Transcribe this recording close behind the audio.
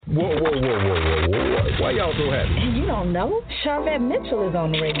Whoa. Why y'all so happy? You don't know? Charvette Mitchell is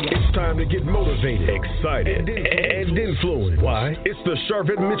on the radio. It's time to get motivated, excited, and influenced. Why? It's the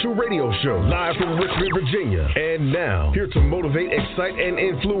Charvette Mitchell Radio Show, live from Richmond, Virginia. And now, here to motivate, excite, and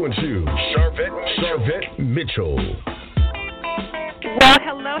influence you, Charvette Mitchell.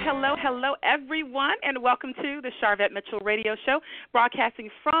 Well, hello, everyone, and welcome to the Charvette Mitchell Radio Show, broadcasting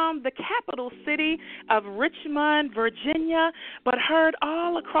from the capital city of Richmond, Virginia, but heard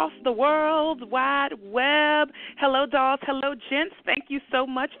all across the world wide web. Hello, dolls. Hello, gents. Thank you so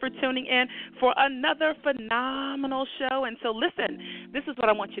much for tuning in for another phenomenal show. And so, listen, this is what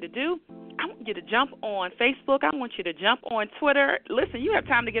I want you to do. I want you to jump on Facebook. I want you to jump on Twitter. Listen, you have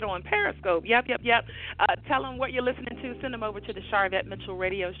time to get on Periscope. Yep. Tell them what you're listening to. Send them over to the Charvette Mitchell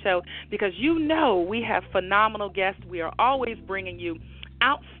Radio Show because you know we have phenomenal guests. We are always bringing you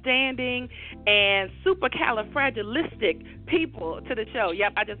outstanding and supercalifragilistic people to the show.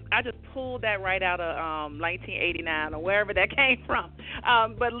 Yep, I just pulled that right out of 1989 or wherever that came from.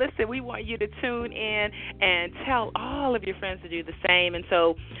 But listen, we want you to tune in and tell all of your friends to do the same. And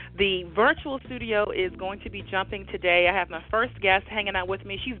so the virtual studio is going to be jumping today. I have my first guest hanging out with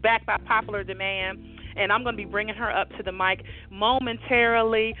me. She's back by popular demand, and I'm going to be bringing her up to the mic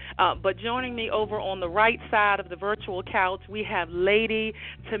momentarily. But joining me over on the right side of the virtual couch, we have Lady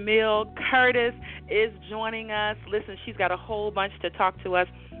Tamil Curtis is joining us. Listen, she's got a whole bunch to talk to us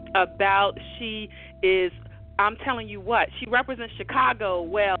about. I'm telling you what, she represents Chicago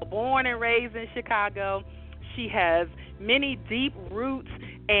well, born and raised in Chicago. She has many deep roots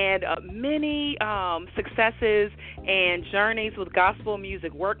and many successes and journeys with Gospel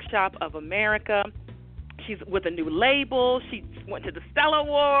Music Workshop of America. She's with a new label. She went to the Stella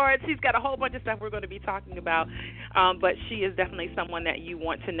Awards. She's got a whole bunch of stuff we're going to be talking about. But she is definitely someone that you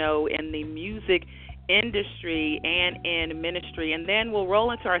want to know in the music industry and in ministry. And then we'll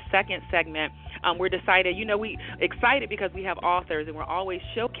roll into our second segment. We're excited because we have authors, and we're always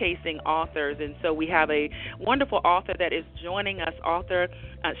showcasing authors. And so we have a wonderful author that is joining us,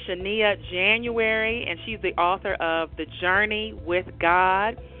 Author-Shenea January, and she's the author of The Journey with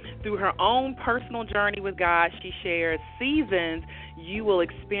God. Through her own personal journey with God, she shares seasons you will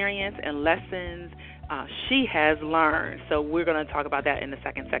experience and lessons she has learned. So we're going to talk about that in the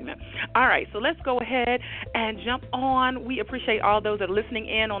second segment. All right, so let's go ahead and jump on. We appreciate all those that are listening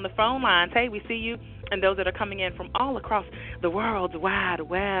in on the phone lines. Hey, we see you. And those that are coming in from all across the world's wide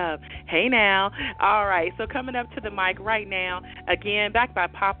web. Hey now. All right, so coming up to the mic right now, again, back by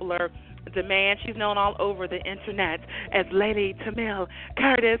popular demand. She's known all over the internet as Lady Tamil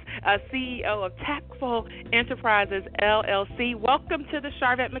Curtis, CEO of Tactful Enterprises, LLC. Welcome to the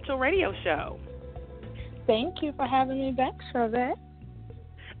Charvette Mitchell Radio Show. Thank you for having me back, Charvette.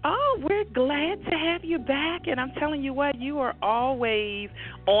 Oh, we're glad to have you back. And I'm telling you what, you are always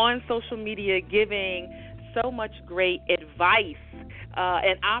on social media giving so much great advice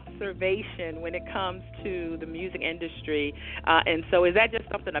and observation when it comes to the music industry. And so is that just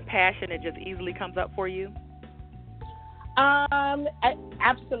something, a passion that just easily comes up for you?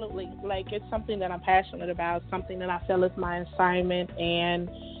 Absolutely. Like, it's something that I'm passionate about, something that I feel is my assignment. And,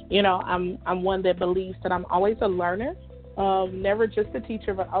 you know, I'm one that believes that I'm always a learner. Never just a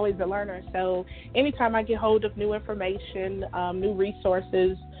teacher, but always a learner. So anytime I get hold of new information, new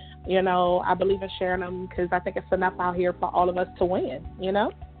resources, you know, I believe in sharing them because I think it's enough out here for all of us to win, you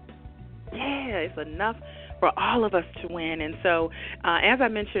know? Yeah, it's enough for all of us to win. And so, as I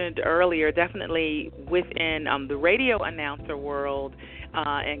mentioned earlier, definitely within the radio announcer world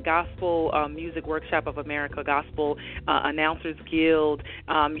and Gospel Music Workshop of America, Gospel Announcers Guild,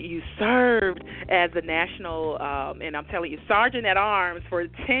 you served as the national, and I'm telling you, Sergeant at Arms for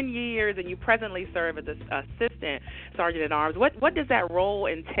 10 years, and you presently serve as an assistant Sergeant at Arms. What does that role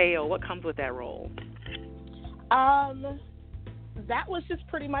entail? What comes with that role? That was just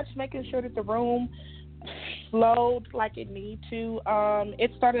pretty much making sure that the room flowed like it need to.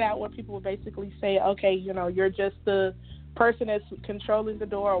 It started out where people would basically say, okay, you know, you're just the person that's controlling the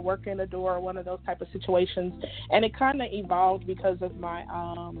door or working the door or one of those type of situations. And it kind of evolved because of my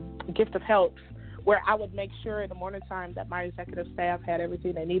gift of help, where I would make sure in the morning time that my executive staff had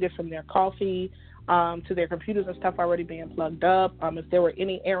everything they needed, from their coffee to their computers and stuff already being plugged up. If there were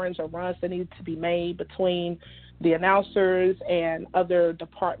any errands or runs that needed to be made between the announcers and other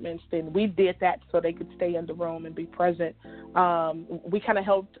departments, then we did that so they could stay in the room and be present. We kind of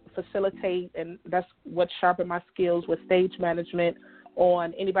helped facilitate, and that's what sharpened my skills with stage management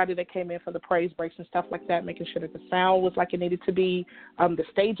on anybody that came in for the praise breaks and stuff like that, making sure that the sound was like it needed to be, the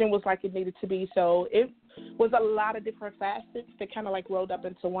staging was like it needed to be. So it was a lot of different facets that kind of like rolled up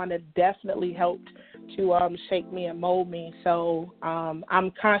into one that definitely helped to shape me and mold me. So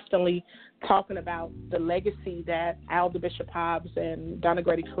I'm constantly talking about the legacy that Al the Bishop Hobbs and Donna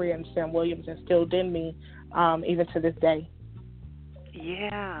Grady Freer and Sam Williams instilled in me, even to this day.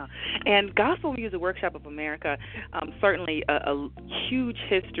 Yeah, and Gospel Music Workshop of America, certainly a huge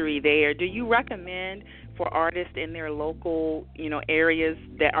history there. Do you recommend for artists in their local, areas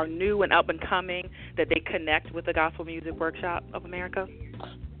that are new and up and coming that they connect with the Gospel Music Workshop of America?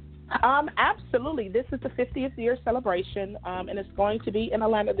 Absolutely. This is the 50th year celebration, and it's going to be in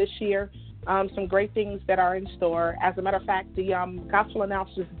Atlanta this year. Some great things that are in store. As a matter of fact, the Gospel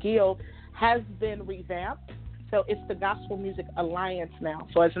Announcers Guild has been revamped. So it's the Gospel Music Alliance now.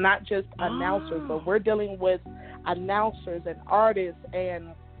 So it's not just announcers, but we're dealing with announcers and artists and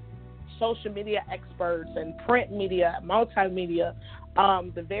social media experts and print media, multimedia,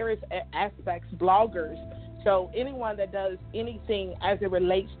 the various aspects, bloggers. So anyone that does anything as it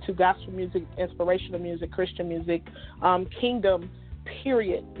relates to gospel music, inspirational music, Christian music, kingdom,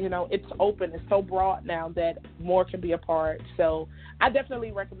 period, it's open. It's so broad now that more can be a part. So I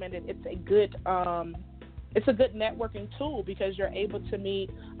definitely recommend it. It's a good networking tool because you're able to meet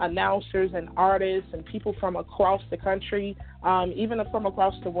announcers and artists and people from across the country, even from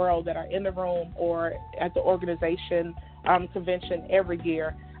across the world that are in the room or at the organization convention every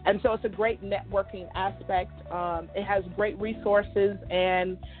year. And so it's a great networking aspect. It has great resources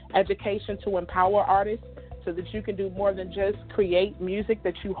and education to empower artists so that you can do more than just create music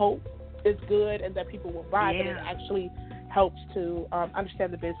that you hope is good and that people will buy, but it actually helps to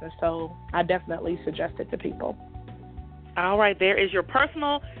understand the business. So I definitely suggest it to people. All right, there is your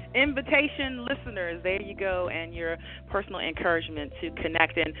personal invitation, listeners. There you go, and your personal encouragement to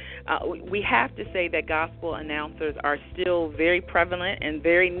connect. And we have to say that gospel announcers are still very prevalent and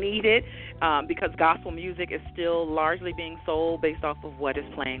very needed because gospel music is still largely being sold based off of what is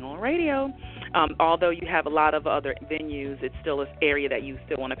playing on radio. Although you have a lot of other venues, it's still an area that you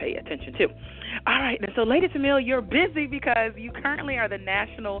still want to pay attention to. All right, and so Lady Tamil, you're busy because you currently are the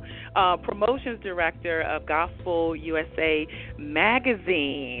National Promotions Director of Gospel USA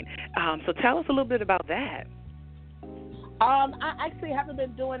Magazine. So tell us a little bit about that. I actually haven't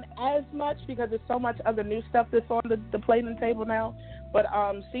been doing as much because there's so much other new stuff that's on the plate and table now. But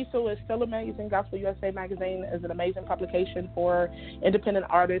Cecil is still amazing. Gospel USA Magazine is an amazing publication for independent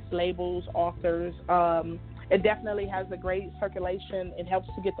artists, labels, authors. It definitely has a great circulation. It helps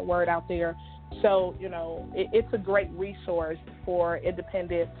to get the word out there. So, it's a great resource for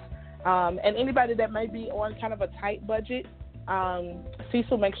independents. And anybody that may be on kind of a tight budget,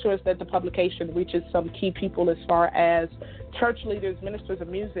 Cecil makes sure that the publication reaches some key people as far as church leaders, ministers of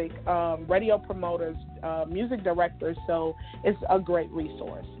music, radio promoters, music directors. So it's a great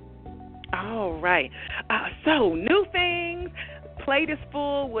resource. All right. So new things. Plate is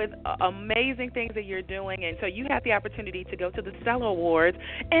full with amazing things that you're doing, and so you have the opportunity to go to the Stellar Awards,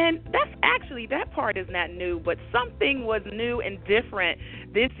 and that part is not new, but something was new and different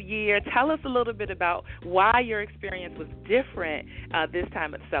this year. Tell us a little bit about why your experience was different this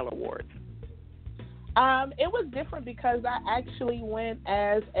time at the Stellar Awards. It was different because I actually went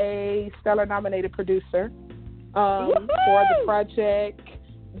as a Stellar-nominated producer for the project.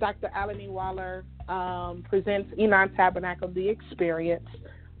 Dr. Alan E. Waller presents Enon Tabernacle, The Experience.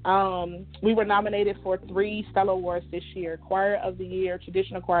 We were nominated for 3 Stellar Awards this year: Choir of the Year,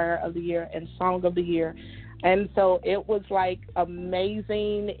 Traditional Choir of the Year, and Song of the Year. And so it was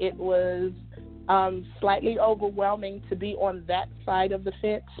amazing. It was slightly overwhelming to be on that side of the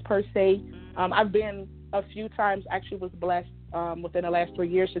fence per se. I've been a few times, actually was blessed within the last 3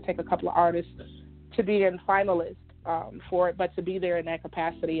 years to take a couple of artists to be in finalists for it, but to be there in that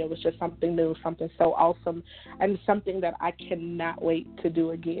capacity, it was just something new, something so awesome, and something that I cannot wait to do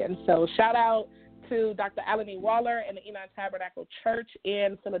again. So shout out to Dr. Alan E. Waller and the Enon Tabernacle Church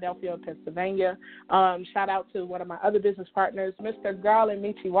in Philadelphia, Pennsylvania. Shout out to one of my other business partners, Mr. Garland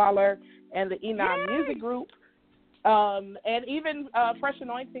Michi Waller, and the Enon Music Group, and even Fresh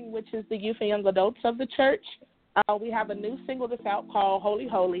Anointing, which is the youth and young adults of the church. We have a new single that's out called Holy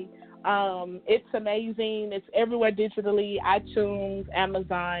Holy. It's amazing. It's everywhere digitally: iTunes,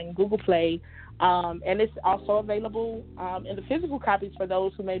 Amazon, Google Play, and it's also available in the physical copies for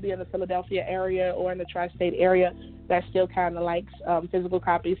those who may be in the Philadelphia area or in the tri-state area that still kind of likes physical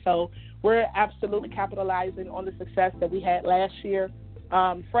copies. So we're absolutely capitalizing on the success that we had last year.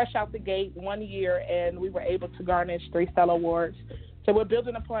 Fresh out the gate, 1 year, and we were able to garnish 3 Stellar Awards. So we're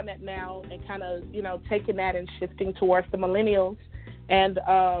building upon that now and kind of, taking that and shifting towards the millennials and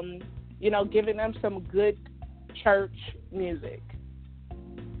giving them some good church music.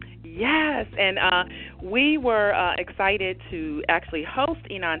 Yes, and we were excited to actually host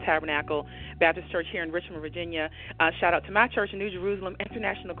Enon Tabernacle Baptist Church here in Richmond, Virginia. Shout out to my church, New Jerusalem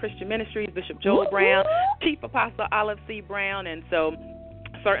International Christian Ministries, Bishop Joel Brown, Chief Apostle Olive C. Brown, and so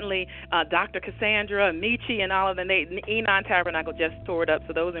certainly Dr. Cassandra, Michi, and all of them. Enon Tabernacle just toured up,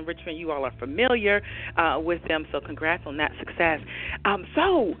 so those in Richmond, you all are familiar with them, so congrats on that success.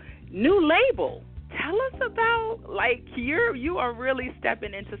 So, new label. Tell us about, you are really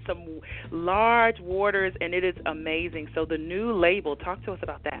stepping into some large waters, and it is amazing. So the new label, talk to us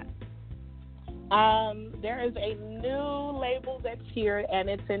about that. There is a new label that's here, and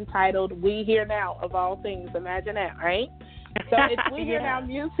it's entitled We Here Now, of all things. Imagine that, right? So it's We Here Now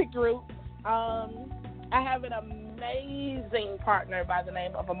Music Group. I have an amazing partner by the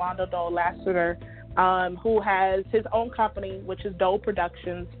name of Armando Dole Lassiter, who has his own company, which is Dole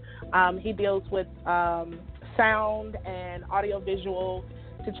Productions. He deals with sound and audiovisual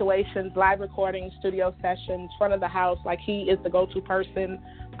situations, live recordings, studio sessions, front of the house. Like, he is the go-to person.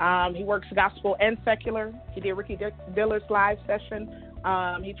 He works gospel and secular. He did Ricky Diller's live session.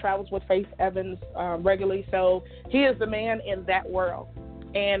 He travels with Faith Evans regularly. So he is the man in that world.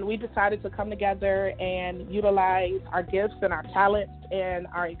 And we decided to come together and utilize our gifts and our talents and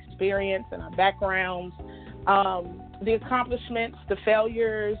our experience and our backgrounds, the accomplishments, the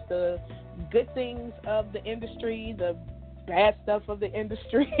failures, the good things of the industry, the bad stuff of the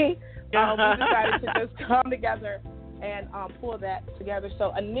industry. We decided to just come together and pull that together.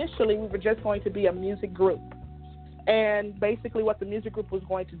 So initially we were just going to be a music group. And basically what the music group was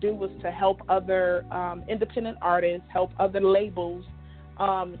going to do was to help other independent artists, help other labels,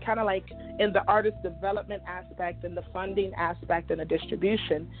 kind of like in the artist development aspect and the funding aspect and the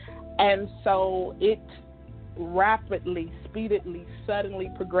distribution. And so it rapidly, speedily,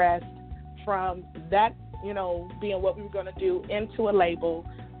 suddenly progressed from that, being what we were going to do into a label.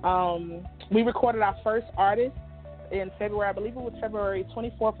 We recorded our first artist in February, I believe it was February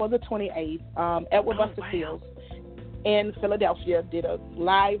 24th or the 28th, Edward Buster Fields in Philadelphia. Did a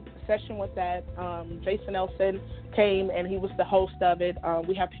live session with that. Jason Nelson came and he was the host of it.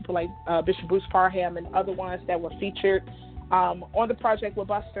 We have people like Bishop Bruce Parham and other ones that were featured on the project with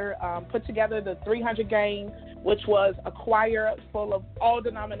Buster. Put together the 300 Gang, which was a choir full of all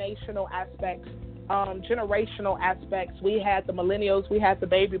denominational aspects, generational aspects. We had the millennials, we had the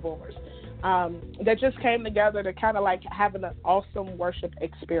baby boomers. That just came together to kind of like having an awesome worship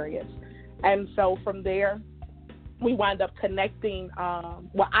experience. And so from there, we wound up connecting,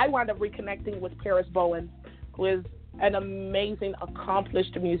 I wound up reconnecting with Paris Bowen, who is an amazing,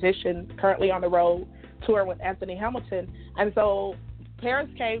 accomplished musician, currently on the road, touring with Anthony Hamilton. And so Paris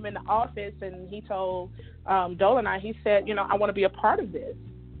came in the office and he told Dole and I, he said, I want to be a part of this.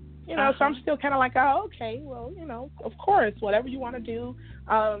 So I'm still kind of like, oh, okay, well, of course, whatever you want to do,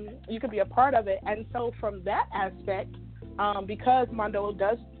 you can be a part of it. And so from that aspect, because Mondo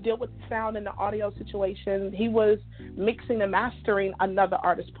does deal with the sound and the audio situation, he was mixing and mastering another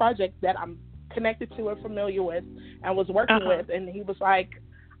artist project that I'm connected to and familiar with and was working with. And he was like,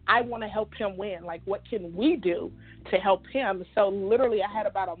 I want to help him win. Like, what can we do to help him? So literally I had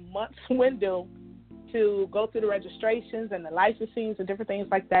about a month's window to go through the registrations and the licensings and different things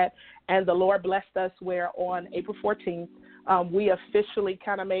like that. And the Lord blessed us where on April 14th, we officially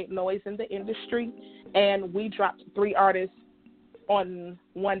kind of made noise in the industry, and we dropped 3 artists on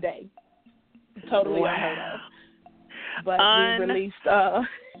one day. Totally unheard of. But we released...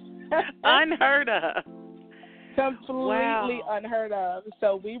 unheard of. Completely unheard of.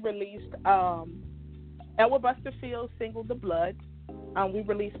 So we released Edward Buster Fields' single, The Blood. We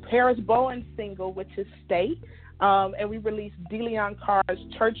released Paris Bowen's single, which is Stay. And we released DeLeon Carr's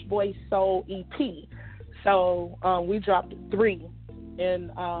Church Boy Soul EP. So we dropped 3 in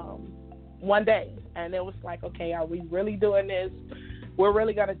one day. And it was like, okay, are we really doing this? We're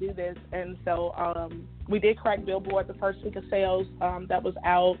really going to do this. And so we did crack Billboard the first week of sales that was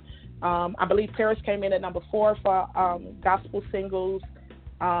out. I believe Paris came in at number 4 for gospel singles.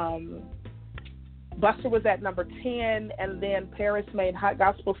 Buster was at number 10, and then Paris made hot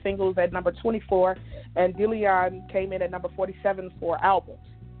gospel singles at number 24, and DeLeon came in at number 47 for albums.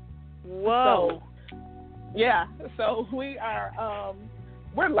 Whoa. So, yeah, so we are,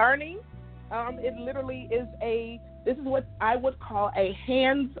 we're learning. It literally is this is what I would call a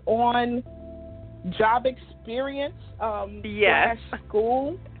hands-on job experience slash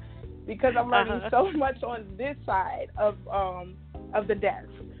school, because I'm learning so much on this side of the desk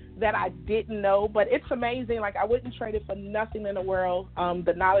that I didn't know. But it's amazing. Like, I wouldn't trade it for nothing in the world.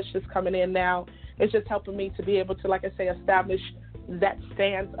 The knowledge is coming in now. It's just helping me to be able to, like I say, establish that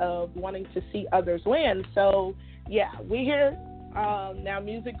stance of wanting to see others win. So, yeah, We Hear Now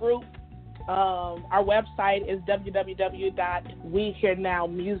Music Group. Our website is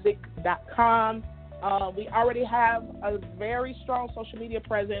www.wehearnowmusic.com. We already have a very strong social media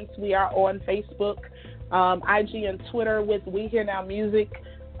presence. We are on Facebook, IG, and Twitter with We Hear Now Music.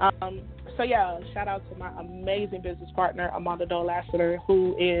 So, yeah, shout out to my amazing business partner, Amanda Dole Lassiter,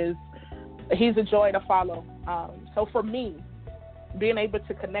 he's a joy to follow. So for me, being able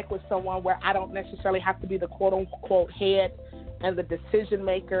to connect with someone where I don't necessarily have to be the quote-unquote head and the decision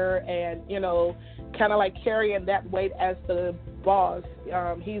maker and, kind of like carrying that weight as the boss.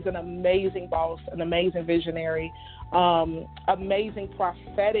 He's an amazing boss, an amazing visionary, amazing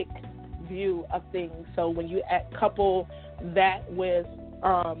prophetic view of things. So when you couple that with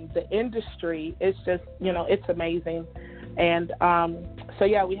the industry, it's just, it's amazing. And so,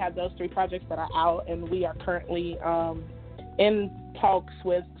 yeah, we have those 3 projects that are out, and we are currently in talks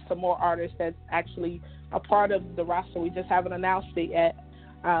with some more artists that's actually a part of the roster. We just haven't announced it yet.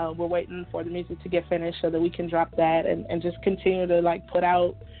 We're waiting for the music to get finished so that we can drop that and just continue to, put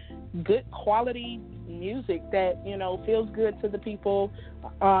out good quality music that, feels good to the people.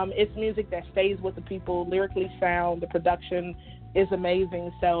 It's music that stays with the people, lyrically sound. The production is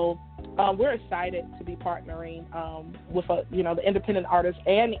amazing. So we're excited to be partnering with, the independent artists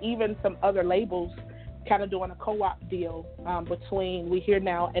and even some other labels, kind of doing a co-op deal between We Hear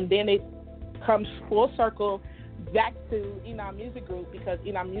Now, and then it comes full circle back to Enom Music Group, because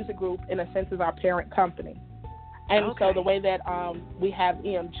Enom Music Group, in a sense, is our parent company. And so the way that we have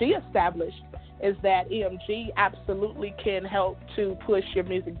EMG established is that EMG absolutely can help to push your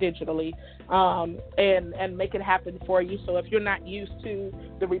music digitally and make it happen for you. So if you're not used to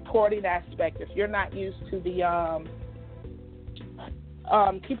the reporting aspect, if you're not used to the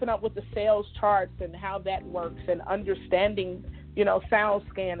keeping up with the sales charts and how that works, and understanding, sound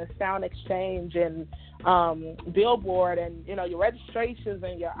scan and sound exchange and Billboard and, your registrations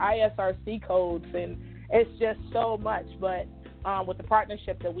and your ISRC codes, and it's just so much. But with the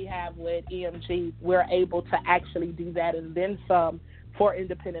partnership that we have with EMG, we're able to actually do that and then some for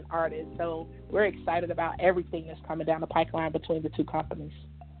independent artists. So we're excited about everything that's coming down the pipeline between the 2 companies.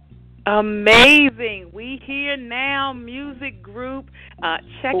 Amazing. We Hear Now Music Group.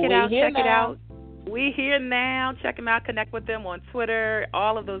 Check it out. We Hear Now. Check them out. Connect with them on Twitter,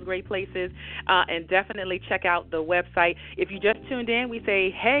 all of those great places, and definitely check out the website. If you just tuned in, we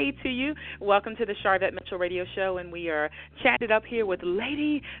say hey to you. Welcome to the Sharvette Mitchell Radio Show, and we are chatted up here with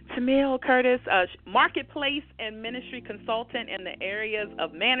Lady Tamil Curtis, marketplace and ministry consultant in the areas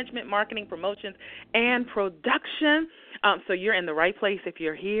of management, marketing, promotions, and production. So you're in the right place. If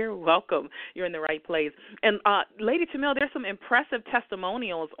you're here, welcome. You're in the right place. And Lady Tamil, there's some impressive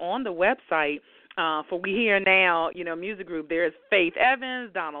testimonials on the website for We Hear Now, Music Group. There's Faith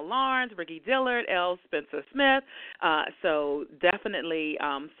Evans, Donald Lawrence, Ricky Dillard, L. Spencer Smith. So definitely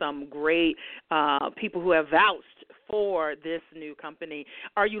some great people who have vouched for this new company.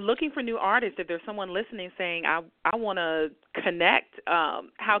 Are you looking for new artists? If there's someone listening saying, I want to connect,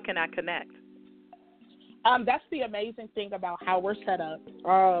 how can I connect? That's the amazing thing about how we're set up.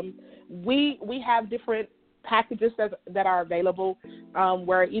 We have different packages that are available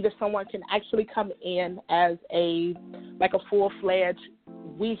where either someone can actually come in as a full-fledged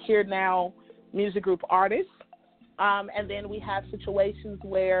We Hear Now Music Group artist, and then we have situations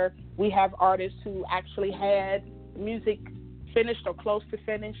where we have artists who actually had music finished or close to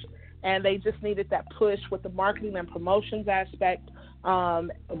finished, and they just needed that push with the marketing and promotions aspect.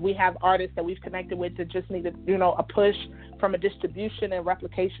 We have artists that we've connected with that just needed, a push from a distribution and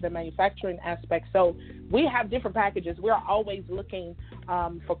replication and manufacturing aspect. So we have different packages. We're always looking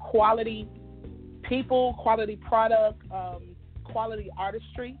for quality people, quality product, quality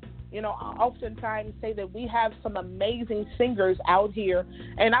artistry. I oftentimes say that we have some amazing singers out here,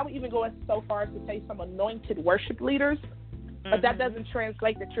 and I would even go so far as to say some anointed worship leaders, but that doesn't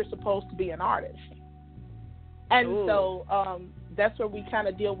translate that you're supposed to be an artist. And so that's where we kind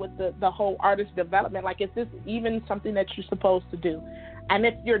of deal with the whole artist development. Is this even something that you're supposed to do? And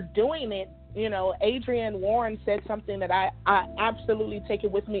if you're doing it, Adrian Warren said something that I absolutely take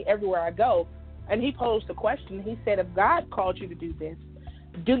it with me everywhere I go. And he posed a question. He said, if God called you to do this,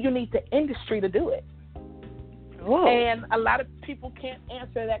 do you need the industry to do it? Whoa. And a lot of people can't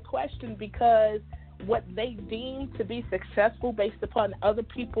answer that question because what they deem to be successful based upon other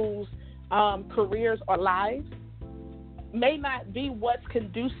people's careers or lives may not be what's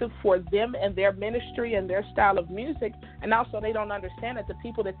conducive for them and their ministry and their style of music. And also they don't understand that the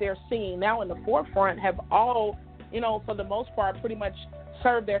people that they're seeing now in the forefront have all for the most part, pretty much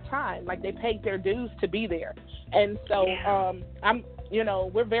served their time. Like, they paid their dues to be there. And so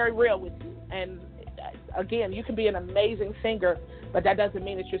we're very real with you. And again, you can be an amazing singer, but that doesn't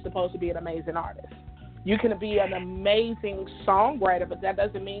mean that you're supposed to be an amazing artist. You can be an amazing songwriter, but that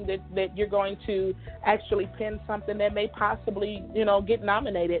doesn't mean that you're going to actually pen something that may possibly, get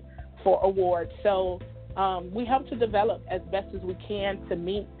nominated for awards. So we help to develop as best as we can to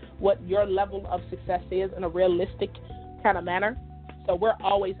meet what your level of success is in a realistic kind of manner. So we're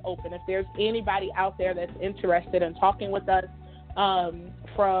always open. If there's anybody out there that's interested in talking with us,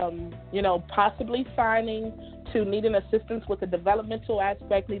 from, possibly signing to needing assistance with the developmental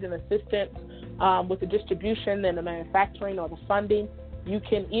aspect, needing assistance with the distribution and the manufacturing or the funding, you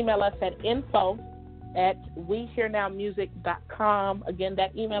can email us at info@wehearnowmusic.com. Again,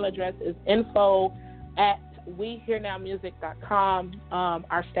 that email address is info@wehearnowmusic.com.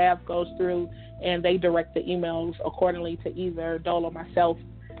 Our staff goes through and they direct the emails accordingly to either Dole or myself,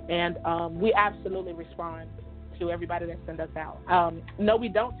 and we absolutely respond to everybody that sends us out. No, we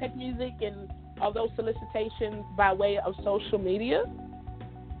don't take music and all those solicitations by way of social media,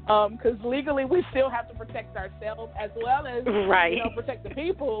 because legally we still have to protect ourselves as well as protect the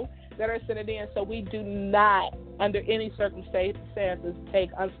people that are sending in. So we do not, under any circumstances,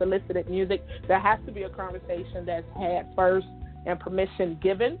 take unsolicited music. There has to be a conversation that's had first and permission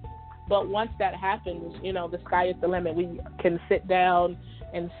given. But once that happens, the sky is the limit. We can sit down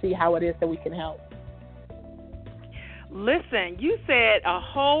and see how it is that we can help. Listen, you said a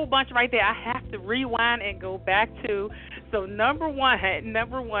whole bunch right there. I have to rewind and go back to. So number one,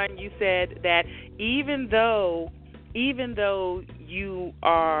 you said that even though you're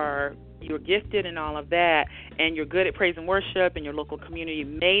gifted and all of that, and you're good at praise and worship in your local community,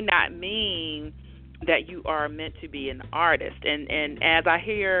 may not mean that you are meant to be an artist. And as I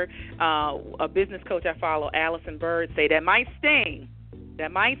hear a business coach I follow, Allison Bird, say, that might sting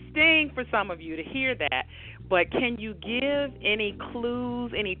for some of you to hear that. But can you give any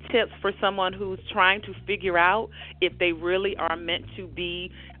clues, any tips for someone who's trying to figure out if they really are meant to be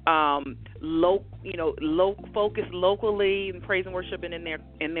focused locally in praise and worship and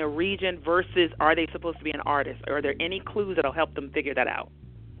in their region, versus are they supposed to be an artist? Are there any clues that'll help them figure that out?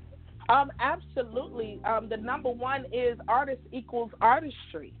 Absolutely. The number one is artist equals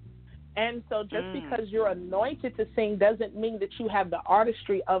artistry. And so just because you're anointed to sing doesn't mean that you have the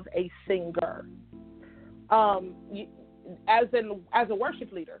artistry of a singer. As a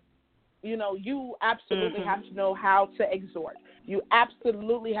worship leader, you absolutely have to know how to exhort. You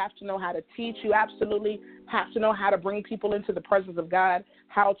absolutely have to know how to teach. You absolutely have to know how to bring people into the presence of God,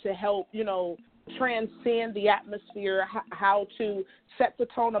 how to help, transcend the atmosphere, how to set the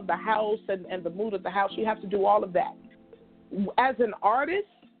tone of the house and the mood of the house. You have to do all of that. As an artist,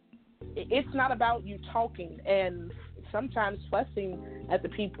 it's not about you talking and sometimes fussing at the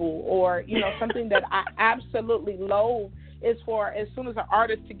people, or something that I absolutely loathe is for as soon as an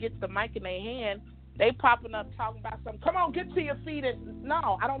artist to get the mic in their hand, they popping up talking about something. Come on, get to your feet. And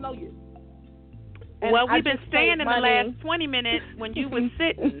no, I don't know you. And we've been staying in the last 20 minutes when you were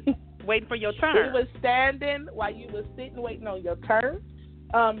sitting waiting for your turn. We was standing while you was sitting waiting on your turn.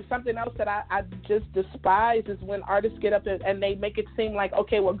 Something else that I just despise is when artists get up and they make it seem like,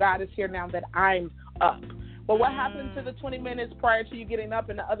 okay, well, God is here now that I'm up. Well, what happened to the 20 minutes prior to you getting up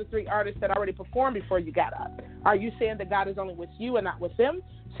and the other three artists that already performed before you got up? Are you saying that God is only with you and not with them?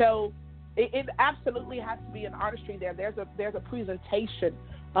 So it absolutely has to be an artistry there. There's a presentation.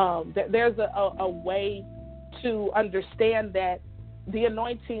 There's a way to understand that the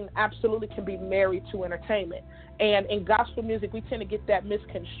anointing absolutely can be married to entertainment. And in gospel music, we tend to get that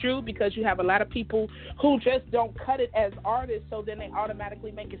misconstrued because you have a lot of people who just don't cut it as artists, so then they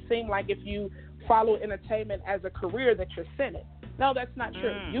automatically make it seem like if you follow entertainment as a career that you're sinning. No, that's not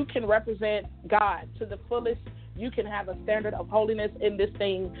true. You can represent God to the fullest. You can have a standard of holiness in this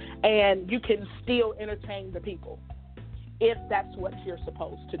thing, and you can still entertain the people if that's what you're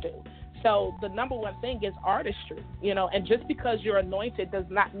supposed to do. So the number one thing is artistry, and just because you're anointed does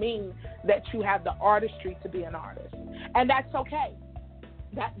not mean that you have the artistry to be an artist. And that's okay.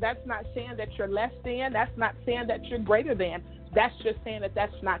 That's not saying that you're less than. That's not saying that you're greater than. That's just saying that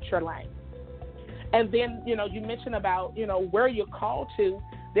that's not your lane. And then, you mentioned about, where you're called to.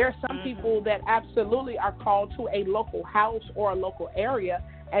 There are some people that absolutely are called to a local house or a local area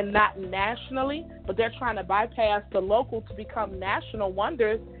and not nationally, but they're trying to bypass the local to become national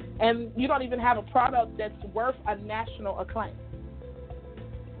wonders, and you don't even have a product that's worth a national acclaim.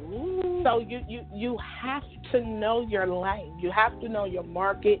 Ooh. So you have to know your lane. You have to know your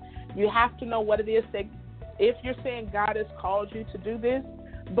market. You have to know what it is that, if you're saying God has called you to do this,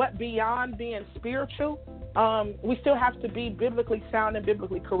 but beyond being spiritual, we still have to be biblically sound and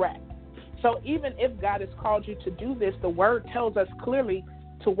biblically correct. So even if God has called you to do this, the word tells us clearly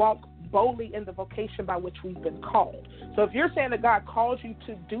to walk boldly in the vocation by which we've been called. So if you're saying that God called you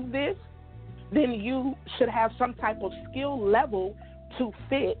to do this, then you should have some type of skill level to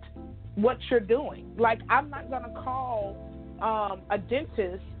fit what you're doing. Like, I'm not going to call a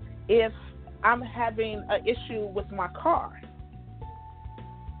dentist if I'm having an issue with my car.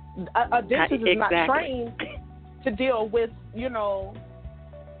 A dentist is not trained to deal with, an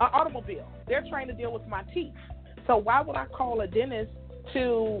automobile. They're trained to deal with my teeth. So why would I call a dentist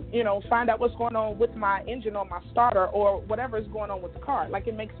to, find out what's going on with my engine or my starter or whatever is going on with the car? Like,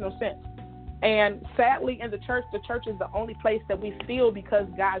 it makes no sense. And sadly, in the church is the only place that we feel, because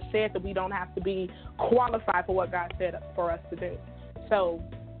God said that we don't have to be qualified for what God said for us to do. So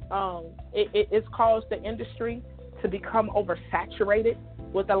it's caused the industry to become oversaturated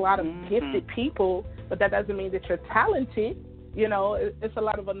with a lot of gifted people, but that doesn't mean that you're talented. It's a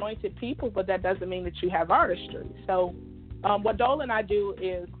lot of anointed people, but that doesn't mean that you have artistry. So what Dole and I do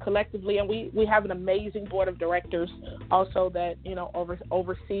is collectively, and we have an amazing board of directors also that,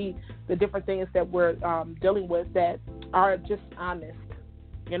 oversee the different things that we're dealing with that are just honest.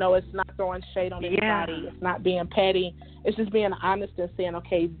 It's not throwing shade on anybody. It's not being petty. It's just being honest and saying,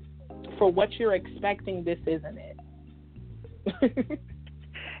 okay, for what you're expecting, this isn't it.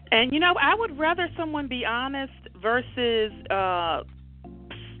 And, I would rather someone be honest versus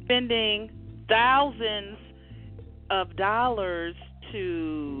spending thousands of dollars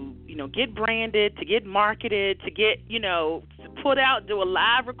to, get branded, to get marketed, to get, put out, do a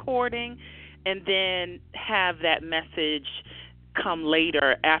live recording, and then have that message come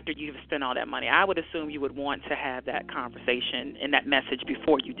later after you've spent all that money. I would assume you would want to have that conversation and that message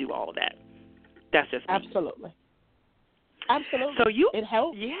before you do all of that. That's just me. Absolutely. So it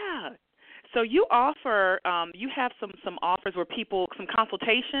helps. Yeah. So you offer, you have some offers where some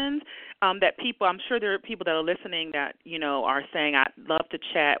consultations that people, I'm sure there are people that are listening that, are saying, I'd love to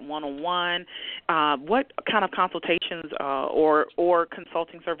chat one-on-one. What kind of consultations or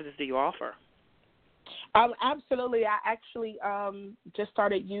consulting services do you offer? Absolutely. I actually just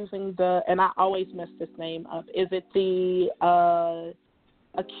started using and I always mess this name up. Is it the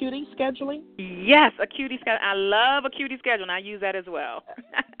Acuity scheduling? Yes, Acuity scheduling. I love Acuity scheduling. I use that as well.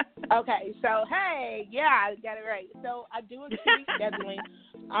 Okay, so hey, yeah, I got it right. So I do Acuity scheduling,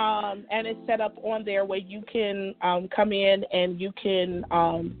 and it's set up on there where you can come in and you can.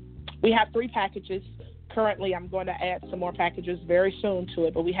 We have 3 packages currently. I'm going to add some more packages very soon to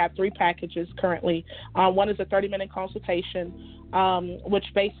it, but we have 3 packages currently. One is a 30-minute consultation, which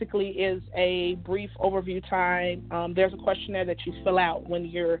basically is a brief overview time. There's a questionnaire that you fill out when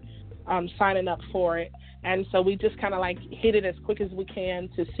you're signing up for it. And so we just kind of like hit it as quick as we can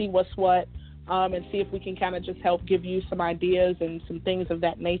to see what's what, and see if we can kind of just help give you some ideas and some things of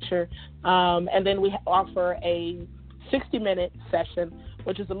that nature. And then we offer a 60-minute session,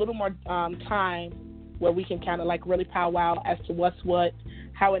 which is a little more time where we can kind of like really powwow as to what's what,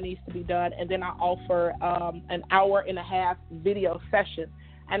 how it needs to be done. And then I offer an hour-and-a-half video session.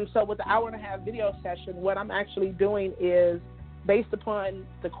 And so with the hour-and-a-half video session, what I'm actually doing is, based upon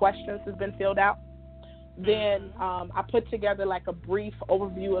the questions that's been filled out, then I put together like a brief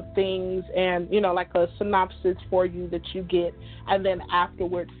overview of things and, like a synopsis for you that you get. And then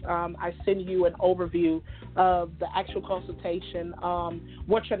afterwards, I send you an overview of the actual consultation,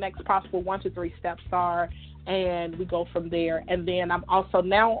 what your next possible 1 to 3 steps are, and we go from there. And then I'm also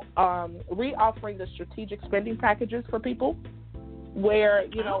now re-offering the strategic spending packages for people where,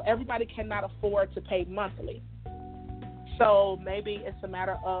 everybody cannot afford to pay monthly. So maybe it's a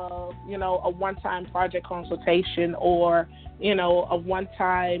matter of, a one-time project consultation or, a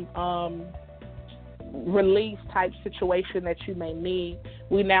one-time release type situation that you may need.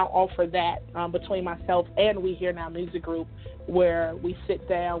 We now offer that between myself and We Hear Now Music Group, where we sit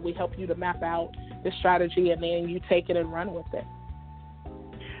down, we help you to map out the strategy, and then you take it and run with it.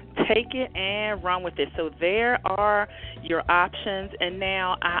 Take it and run with it. So there are your options. And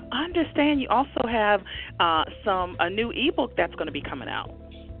now I understand you also have a new ebook that's going to be coming out.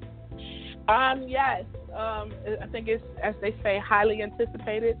 Yes. I think it's, as they say, highly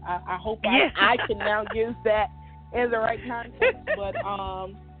anticipated. I hope I can now use that in the right context. But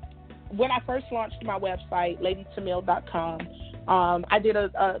when I first launched my website, ladytamil.com, I did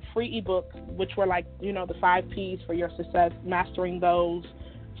a free ebook, which were like, the 5 Ps for your success, mastering those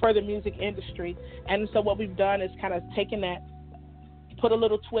for the music industry. And so what we've done is kind of taken that, put a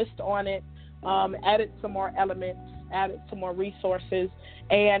little twist on it, added some more elements, added some more resources,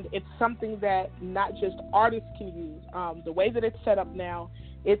 and it's something that not just artists can use. The way that it's set up now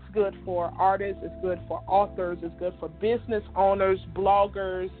It's good for artists. It's good for authors. It's good for business owners,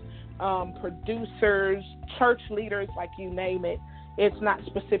 bloggers, producers, church leaders, like you name it. It's not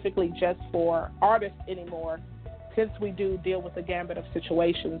specifically just for artists anymore, since we do deal with a gambit of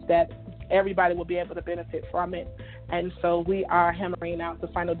situations that everybody will be able to benefit from it. And so we are hammering out the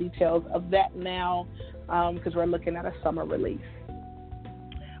final details of that now, because we're looking at a summer release.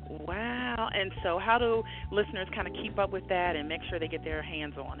 Wow. And so how do listeners kind of keep up with that and make sure they get their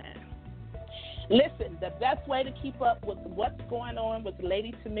hands on it? Listen, the best way to keep up with what's going on with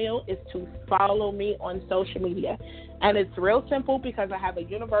Lady Tamil is to follow me on social media. And it's real simple because I have a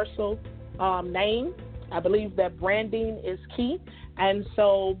universal name. I believe that branding is key. And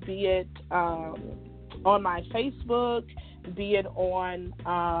so be it on my Facebook, be it on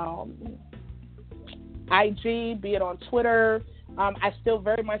IG, be it on Twitter, I still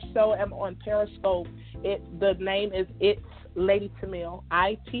very much so am on Periscope. The name is It's Lady Tamil,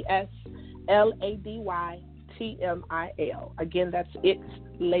 ITSLADYTMIL. Again, that's It's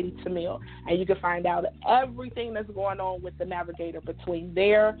Lady Tamil. And you can find out everything that's going on with the Navigator between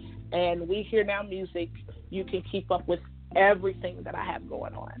there and We Hear Now Music. You can keep up with everything that I have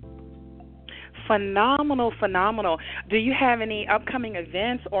going on. Phenomenal, phenomenal. Do you have any upcoming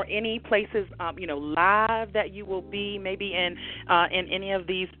events or any places, live that you will be maybe in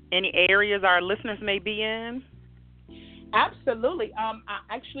any areas our listeners may be in? Absolutely. I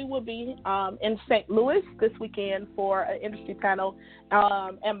actually will be in St. Louis this weekend for an industry panel,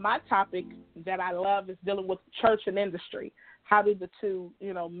 and my topic that I love is dealing with church and industry. How do the two,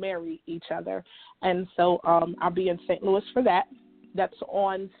 marry each other? And so I'll be in St. Louis for that. That's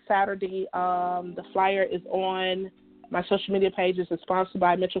on Saturday. The flyer is on my social media pages. It's sponsored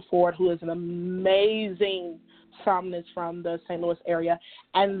by Mitchell Ford, who is an amazing psalmist from the St. Louis area.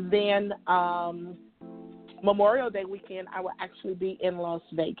 And then Memorial Day weekend, I will actually be in Las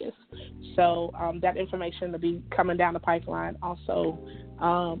Vegas. So that information will be coming down the pipeline also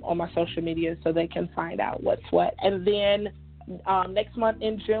on my social media so they can find out what's what. And then next month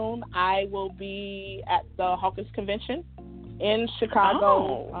in June, I will be at the Hawkins Convention in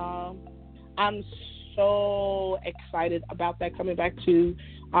Chicago. Oh. I'm so excited about that, coming back to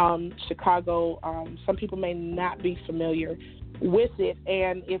Chicago. Some people may not be familiar with it,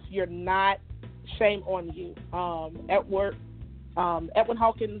 and if you're not, shame on you. Edwin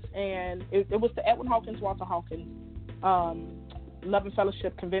Hawkins, and it was the Edwin Hawkins, Walter Hawkins Love and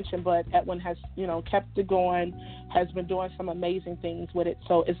Fellowship Convention, but Edwin has, kept it going, has been doing some amazing things with it.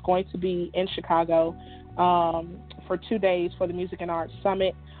 So it's going to be in Chicago for 2 days for the Music and Arts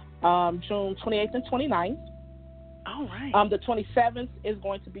Summit, June 28th and 29th. All right. The 27th is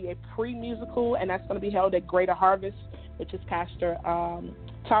going to be a pre-musical, and that's going to be held at Greater Harvest, which is Pastor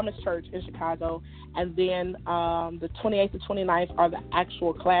Thomas Church in Chicago. And then the 28th and 29th are the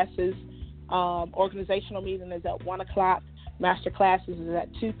actual classes. Organizational meeting is at 1 o'clock. Master classes is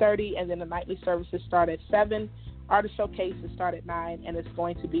at 2:30, and then the nightly services start at 7. Artist showcases start at 9, and it's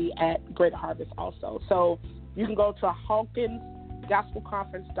going to be at Greater Harvest also. So you can go to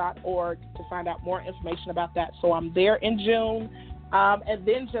HawkinsGospelConference.org to find out more information about that. So I'm there in June. And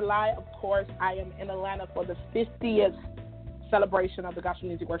then July, of course, I am in Atlanta for the 50th celebration of the Gospel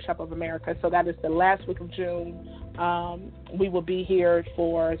Music Workshop of America. So that is the last week of June. We will be here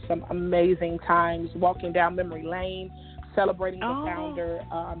for some amazing times, walking down memory lane, celebrating the founder,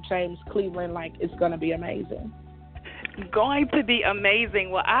 James Cleveland. It's going to be amazing. Going to be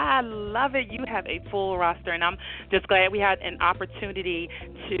amazing. Well, I love it. You have a full roster, and I'm just glad we had an opportunity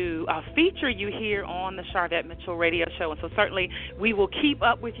to feature you here on the Sharvette Mitchell Radio Show. And so certainly we will keep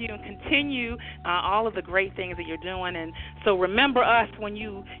up with you and continue all of the great things that you're doing. And so remember us when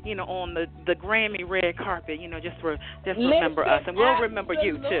you on the Grammy red carpet. Just remember us, and we'll remember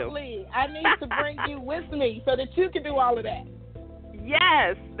you too. Absolutely. I need to bring you with me so that you can do all of that.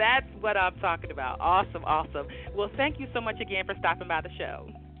 Yes, that's what I'm talking about. Awesome, awesome. Well, thank you so much again for stopping by the show.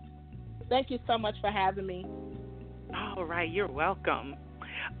 Thank you so much for having me. All right, you're welcome.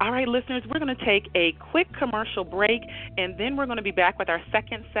 All right, listeners, we're going to take a quick commercial break, and then we're going to be back with our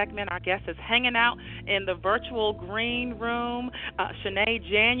second segment. Our guest is hanging out in the virtual green room. Shanae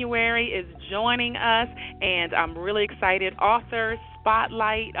January is joining us, and I'm really excited. Author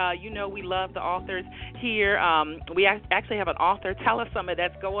Spotlight. We love the authors here. We actually have an author tell us something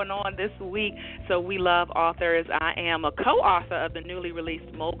that's going on this week, so we love authors. I am a co-author of the newly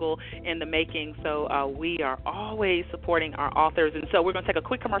released Mogul in the Making, so we are always supporting our authors. And so we're going to take a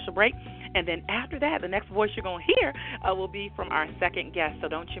quick commercial break, and then after that, the next voice you're going to hear will be from our second guest. So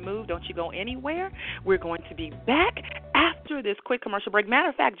don't you move, don't you go anywhere. We're going to be back after this quick commercial break. Matter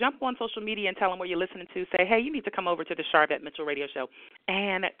of fact, jump on social media and tell them what you're listening to. Say, hey, you need to come over to the Sharvette Mitchell Radio Show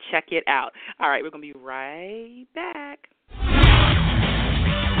and check it out. All right, we're going to be right back.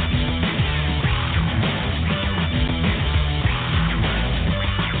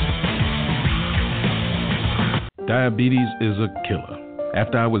 Diabetes is a killer.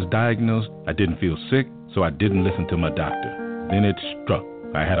 After I was diagnosed, I didn't feel sick, so I didn't listen to my doctor. Then it struck.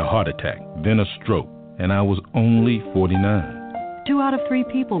 I had a heart attack, then a stroke, and I was only 49. 2 out of 3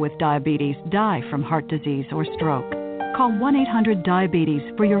 people with diabetes die from heart disease or stroke. Call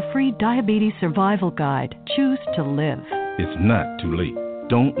 1-800-DIABETES for your free diabetes survival guide. Choose to live. It's not too late.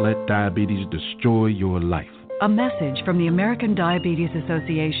 Don't let diabetes destroy your life. A message from the American Diabetes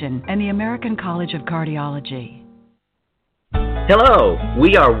Association and the American College of Cardiology. Hello,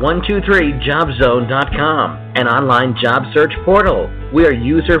 we are 123jobzone.com, an online job search portal. We are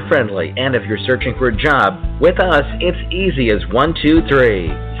user-friendly, and if you're searching for a job, with us, it's easy as 1, 2,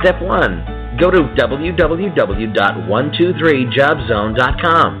 3. Step 1, go to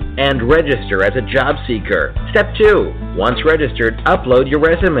www.123jobzone.com and register as a job seeker. Step 2, once registered, upload your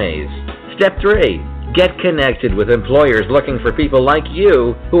resumes. Step 3, get connected with employers looking for people like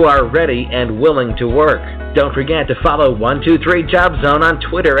you who are ready and willing to work. Don't forget to follow 123 Job Zone on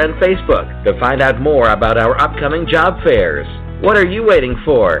Twitter and Facebook to find out more about our upcoming job fairs. What are you waiting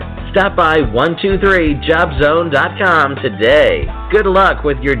for? Stop by 123jobzone.com today. Good luck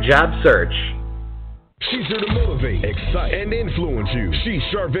with your job search. She's here to motivate, excite, and influence you. She's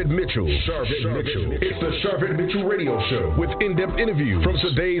Sharvette Mitchell. It's the Sharvette Mitchell Radio Show with in-depth interviews from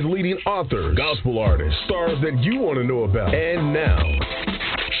today's leading authors, gospel artists, stars that you want to know about. And now,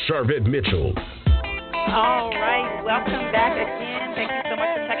 Sharvette Mitchell. All right, welcome back again. Thank you so much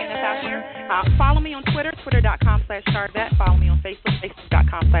for checking us out here. Follow me on Twitter, twitter.com/Sharvette. Follow me on Facebook,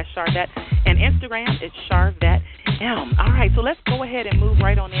 facebook.com/Sharvette. And Instagram, it's Sharvette M. All right, so let's go ahead and move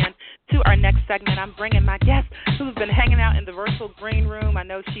right on in to our next segment. I'm bringing my guest who's been hanging out in the virtual green room. I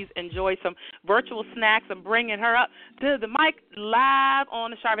know she's enjoyed some virtual snacks. I'm bringing her up to the mic live on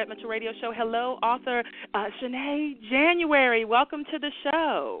the Sharvette Mitchell Radio Show. Hello, author Author-Shenea January. Welcome to the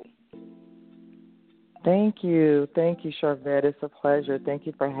show. Thank you, Sharvette. It's a pleasure. Thank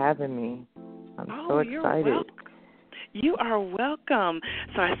you for having me. I'm so excited. You're welcome. You are welcome.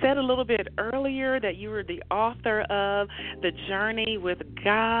 So I said a little bit earlier that you were the author of The Journey with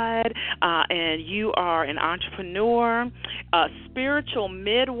God, and you are an entrepreneur, a spiritual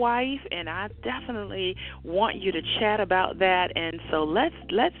midwife, and I definitely want you to chat about that. And so let's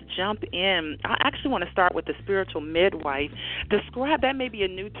jump in. I actually want to start with the spiritual midwife. Describe, that may be a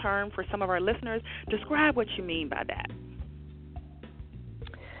new term for some of our listeners. Describe what you mean by that.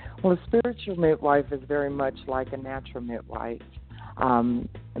 Well, a spiritual midwife is very much like a natural midwife,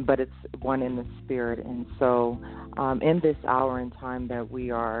 but it's one in the spirit. And so in this hour and time that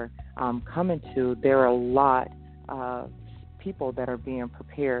we are coming to, there are a lot of people that are being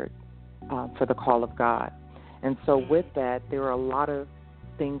prepared for the call of God. And so with that, there are a lot of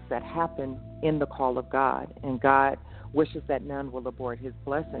things that happen in the call of God, and God wishes that none will abort his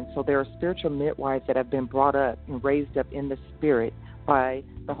blessing. So there are spiritual midwives that have been brought up and raised up in the spirit by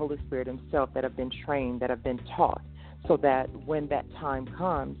the Holy Spirit himself, that have been trained, that have been taught, so that when that time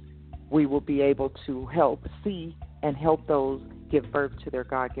comes, we will be able to help see and help those give birth to their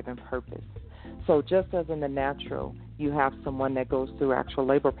God-given purpose. So just as in the natural, you have someone that goes through actual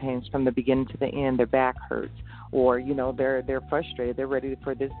labor pains from the beginning to the end, their back hurts, or, they're frustrated, they're ready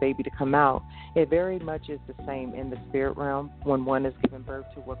for this baby to come out. It very much is the same in the spirit realm when one is giving birth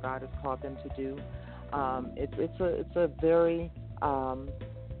to what God has called them to do. It's a very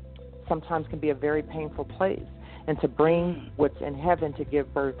sometimes can be a very painful place, and to bring what's in heaven to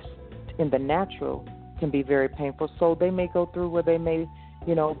give birth in the natural can be very painful. So they may go through where they may,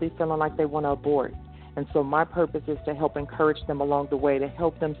 be feeling like they want to abort. And so my purpose is to help encourage them along the way, to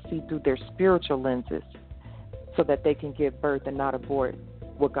help them see through their spiritual lenses so that they can give birth and not abort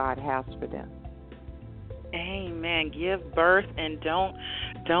what God has for them. Amen. Give birth and don't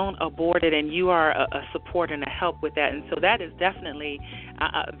abort it, and you are a support and a help with that. And so that is definitely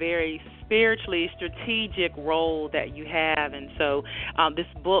a very spiritually strategic role that you have. And so this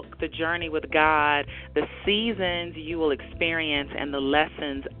book, The Journey with God, the seasons you will experience and the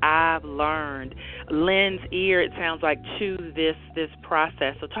lessons I've learned, lends ear, it sounds like, to this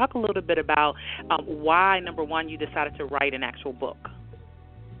process. So talk a little bit about why, number one, you decided to write an actual book.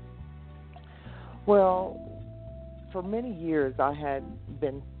 Well, for many years I had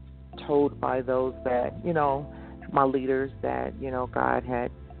been told by those that, my leaders, that, God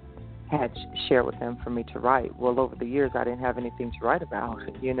had shared with them for me to write. Well, over the years I didn't have anything to write about,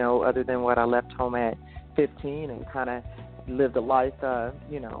 other than what I left home at 15 and kind of lived a life,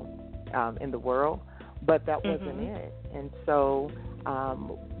 in the world. But that wasn't it. And so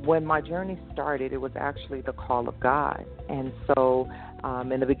when my journey started, it was actually the call of God. And so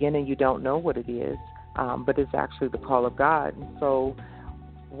in the beginning, you don't know what it is, but it's actually the call of God. And so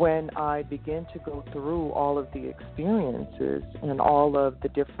when I began to go through all of the experiences and all of the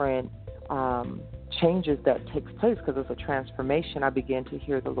different changes that takes place, because it's a transformation, I began to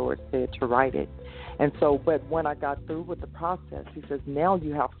hear the Lord say to write it. And so, but when I got through with the process, he says, now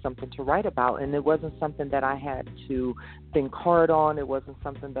you have something to write about. And it wasn't something that I had to think hard on. It wasn't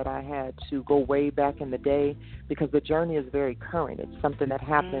something that I had to go way back in the day, because the journey is very current. It's something that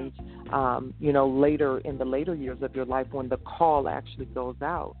happens, later in the later years of your life when the call actually goes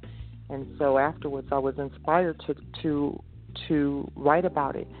out. And so afterwards, I was inspired to write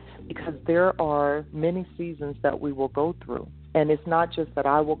about it, because there are many seasons that we will go through. And it's not just that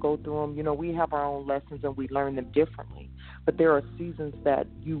I will go through them. We have our own lessons and we learn them differently. But there are seasons that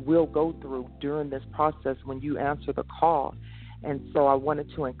you will go through during this process when you answer the call. And so I wanted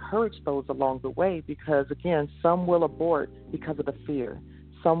to encourage those along the way, because, again, some will abort because of the fear.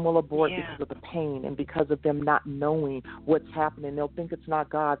 Some will abort because of the pain and because of them not knowing what's happening. They'll think it's not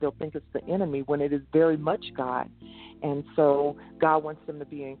God. They'll think it's the enemy, when it is very much God. And so God wants them to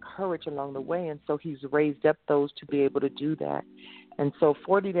be encouraged along the way, and so he's raised up those to be able to do that. And so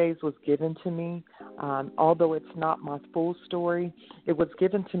 40 days was given to me. Although it's not my full story, it was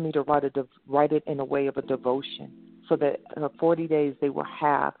given to me to write it in a way of a devotion, so that 40 days they will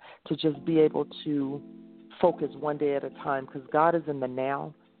have to just be able to focus one day at a time, because God is in the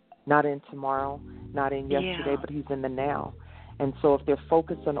now, not in tomorrow, not in yesterday, but he's in the now. And so if they're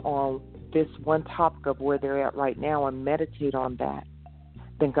focusing on this one topic of where they're at right now and meditate on that,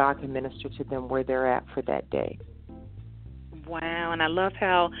 then God can minister to them where they're at for that day. Wow, and I love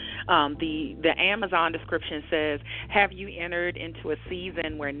how the Amazon description says, have you entered into a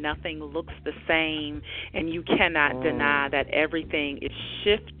season where nothing looks the same, and you cannot deny that everything is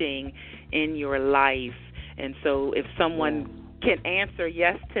shifting in your life. And so if someone can answer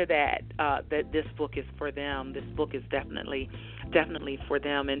yes to that, that this book is for them. This book is definitely for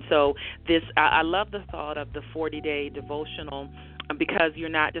them. And so I love the thought of the 40-day devotional, because you're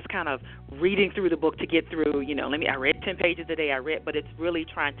not just kind of reading through the book to get through, I read 10 pages a day, but it's really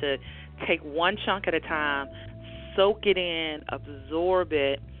trying to take one chunk at a time, soak it in, absorb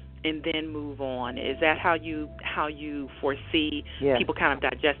it, and then move on. Is that how you foresee people kind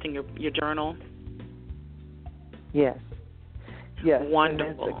of digesting your journal? Yes. Yes.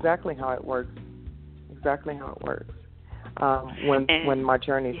 Wonderful. And that's exactly how it works. When my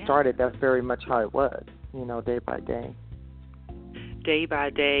journey started, that's very much how it was, day by day. Day by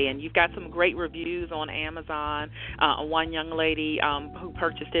day, and you've got some great reviews on Amazon. One young lady who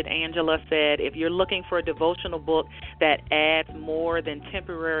purchased it, Angela, said, if you're looking for a devotional book that adds more than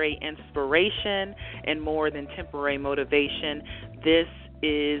temporary inspiration and more than temporary motivation, this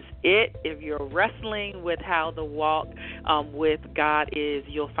is it. If you're wrestling with how the walk with God is,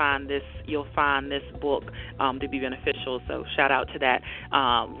 you'll find this book to be beneficial. So shout out to that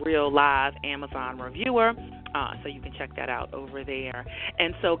real live Amazon reviewer. So you can check that out over there.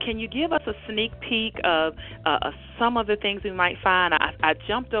 And so can you give us a sneak peek of some of the things we might find? I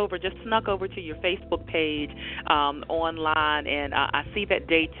snuck over to your Facebook page online, and I see that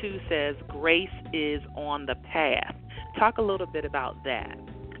day 2 says Grace is on the Path. Talk a little bit about that.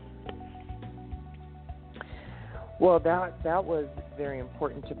 Well, that was very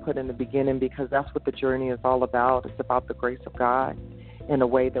important to put in the beginning, because that's what the journey is all about. It's about the grace of God in a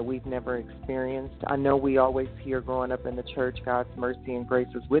way that we've never experienced. I know we always hear growing up in the church, God's mercy and grace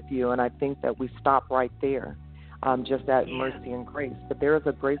is with you, and I think that we stop right there, just at mercy and grace. But there is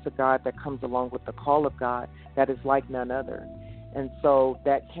a grace of God that comes along with the call of God that is like none other. And so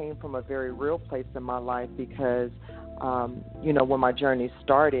that came from a very real place in my life, because when my journey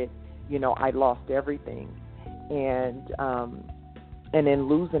started, I lost everything. And in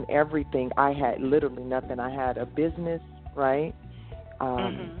losing everything, I had literally nothing. I had a business, right?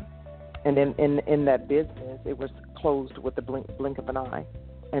 And in that business, it was closed with the blink of an eye.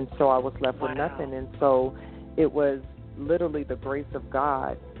 And so I was left with nothing. And so it was literally the grace of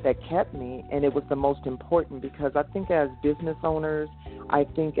God that kept me, and it was the most important, because I think as business owners, I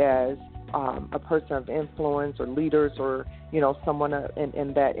think as a person of influence or leaders or, someone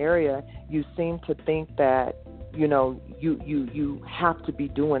in that area, you seem to think that, you have to be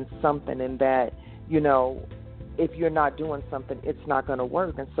doing something, and that, if you're not doing something, it's not going to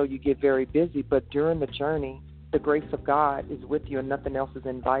work. And so you get very busy. But during the journey, the grace of God is with you, and nothing else is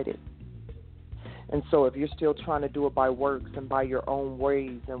invited. And so if you're still trying to do it by works and by your own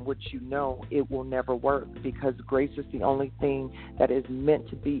ways and what you know, it will never work, because grace is the only thing that is meant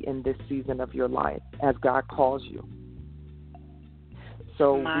to be in this season of your life as God calls you.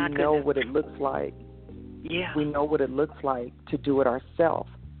 So we know what it looks like. Yeah. We know what it looks like to do it ourselves,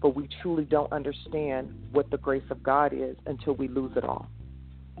 but we truly don't understand what the grace of God is until we lose it all.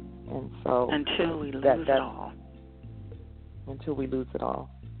 And so until we lose it all. Until we lose it all.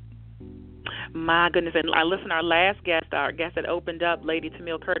 My goodness. And I listened to our guest that opened up, Lady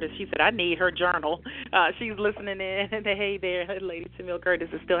Tamil Curtis. She said, I need her journal. She's listening in. Hey there, Lady Tamil Curtis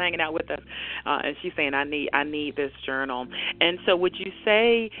is still hanging out with us. And she's saying, I need this journal. And so would you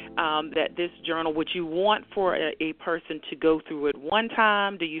say that this journal, would you want for a person to go through it one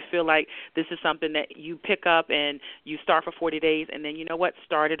time? Do you feel like this is something that you pick up and you start for 40 days and then, you know what,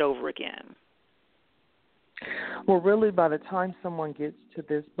 start it over again? Well, really, by the time someone gets to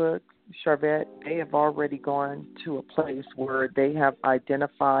this book, Charvette, they have already gone to a place where they have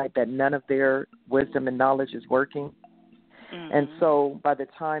identified that none of their wisdom and knowledge is working. Mm-hmm. And so by the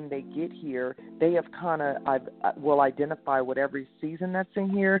time they get here, they have will identify with every season that's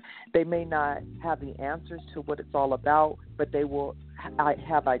in here. They may not have the answers to what it's all about, but they will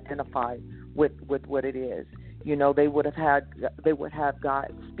have identified with what it is. You know, they would have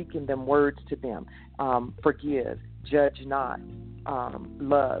God speaking them words to them. Forgive, judge not,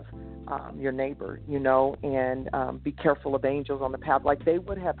 love your neighbor, you know, and be careful of angels on the path. Like, they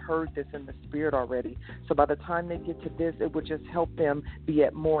would have heard this in the spirit already. So by the time they get to this, it would just help them be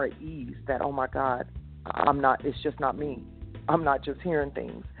more at ease that, oh my God, it's just not me. I'm not just hearing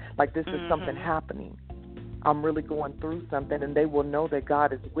things. Like, this is something happening. I'm really going through something, and they will know that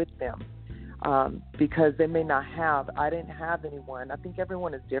God is with them. Because they may not I didn't have anyone. I think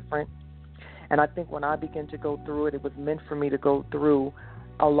everyone is different. And I think when I began to go through it, it was meant for me to go through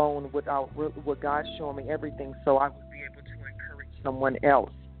alone with God showing me everything, so I would be able to encourage someone else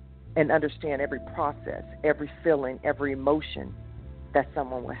and understand every process, every feeling, every emotion that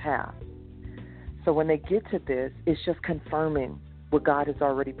someone would have. So when they get to this, it's just confirming what God has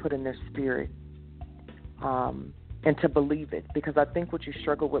already put in their spirit. And to believe it, because I think what you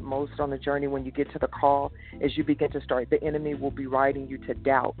struggle with most on the journey when you get to the call is you begin to start. The enemy will be riding you to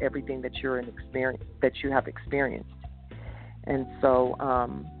doubt everything that you have experienced, and so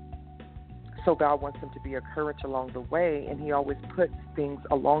God wants them to be encouraged along the way, and He always puts things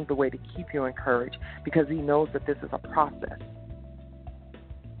along the way to keep you encouraged, because He knows that this is a process.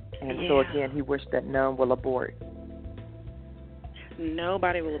 And so again, He wished that none will abort.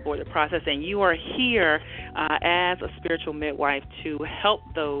 Nobody will abort the process, and you are here as a spiritual midwife to help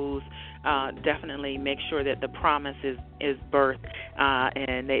those definitely make sure that the promise is birthed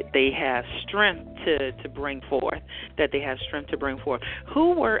and they have strength to bring forth,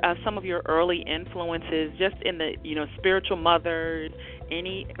 Who were some of your early influences, just in the spiritual mothers,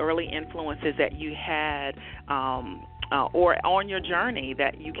 any early influences that you had or on your journey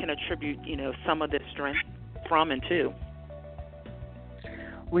that you can attribute some of this strength from and to?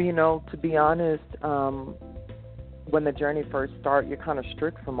 Well, to be honest, when the journey first starts, you're kind of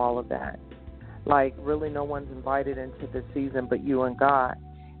strict from all of that. Like, really no one's invited into this season but you and God.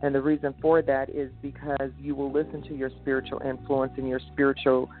 And the reason for that is because you will listen to your spiritual influence and your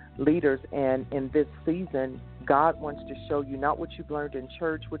spiritual leaders. And in this season, God wants to show you not what you've learned in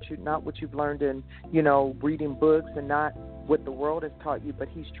church, not what you've learned in, reading books, and not what the world has taught you, but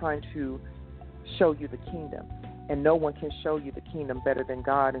He's trying to show you the kingdom. And no one can show you the kingdom better than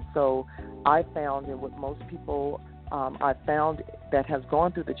God. And so I found, and what most people I found that has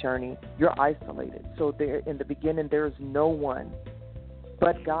gone through the journey, you're isolated. So there, in the beginning, there is no one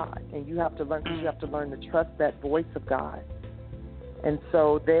but God. And you have to learn, because you have to learn to trust that voice of God. And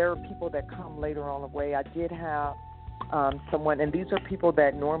so there are people that come later on the way. I did have someone, and these are people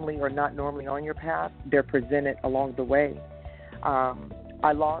that normally are not normally on your path. They're presented along the way. I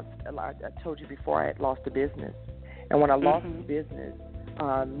told you before, I had lost a business. And when I lost the business,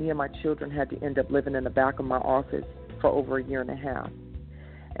 me and my children had to end up living in the back of my office for over a year and a half.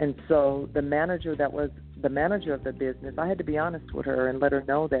 And so the manager that was the manager of the business, I had to be honest with her and let her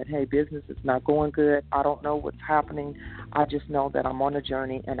know that, hey, business is not going good. I don't know what's happening. I just know that I'm on a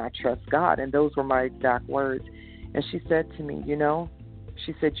journey and I trust God. And those were my exact words. And she said to me,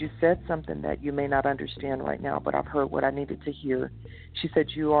 she said, you said something that you may not understand right now, but I've heard what I needed to hear. She said,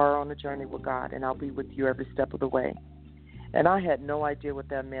 you are on a journey with God, and I'll be with you every step of the way. And I had no idea what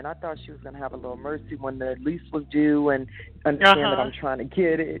that meant. I thought she was going to have a little mercy when the lease was due and understand that I'm trying to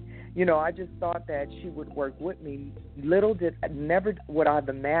get it. I just thought that she would work with me. Never would I have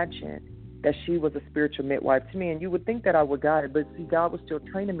imagined that she was a spiritual midwife to me. And you would think that I would got it, but see, God was still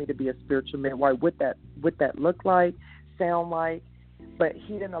training me to be a spiritual midwife. What that look like, sound like. But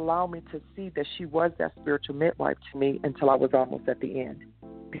he didn't allow me to see that she was that spiritual midwife to me until I was almost at the end,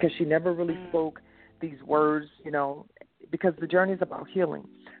 because she never really spoke these words, because the journey is about healing.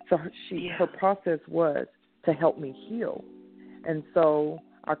 So her process was to help me heal. And so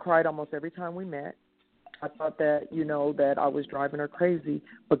I cried almost every time we met. I thought that, that I was driving her crazy,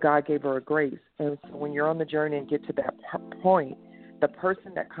 but God gave her a grace. And so when you're on the journey and get to that point, the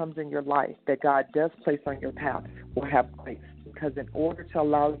person that comes in your life that God does place on your path will have grace. Because in order to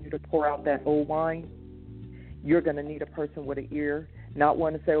allow you to pour out that old wine, you're going to need a person with an ear, not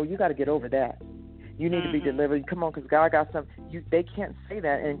one to say, oh, you got to get over that. You need to be delivered. Come on, because God got something. They can't say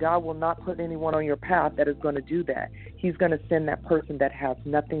that, and God will not put anyone on your path that is going to do that. He's going to send that person that has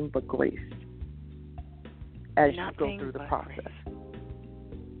nothing but grace as you go through the process.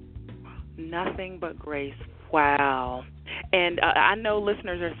 Nothing but grace. Wow. And I know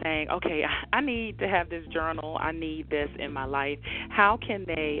listeners are saying, okay, I need to have this journal. I need this in my life. How can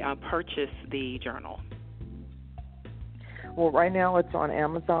they purchase the journal? Well, right now it's on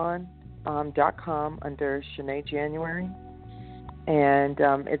Amazon.com under Shenea January. And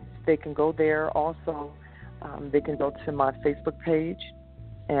they can go there. Also, they can go to my Facebook page,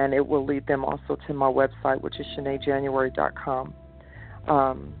 and it will lead them also to my website, which is SheneaJanuary.com.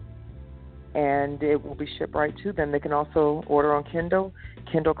 And it will be shipped right to them. They can also order on Kindle.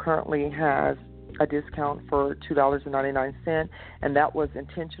 Kindle currently has a discount for $2.99, and that was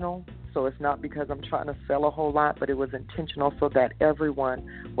intentional. So it's not because I'm trying to sell a whole lot, but it was intentional so that everyone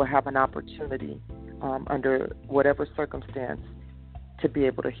will have an opportunity under whatever circumstance to be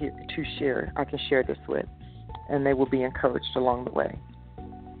able to share. I can share this with, and they will be encouraged along the way.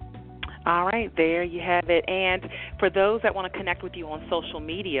 All right, there you have it. And for those that want to connect with you on social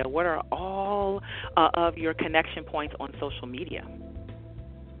media, what are all of your connection points on social media?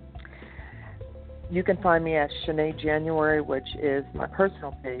 You can find me at Shenea January, which is my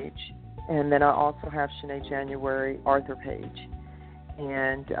personal page, and then I also have Shenea January author page.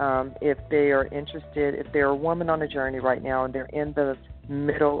 And if they are interested, if they're a woman on a journey right now and they're in the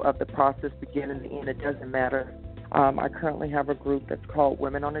middle of the process, beginning and the end, it doesn't matter. I currently have a group that's called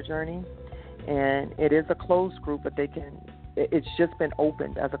Women on a Journey, and it is a closed group, but it's just been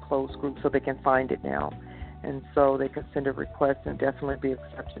opened as a closed group so they can find it now. And so they can send a request and definitely be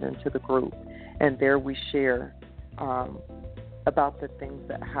accepted into the group. And there we share about the things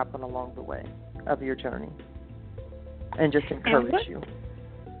that happen along the way of your journey and just encourage you.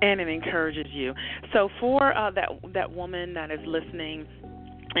 And it encourages you. So for that woman that is listening,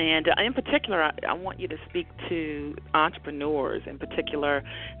 and in particular, I want you to speak to entrepreneurs in particular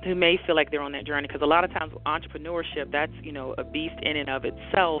who may feel like they're on that journey, because a lot of times entrepreneurship, that's, a beast in and of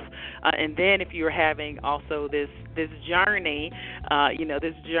itself. And then if you're having also this journey,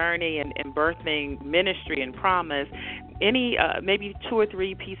 this journey in birthing ministry and promise, any maybe 2 or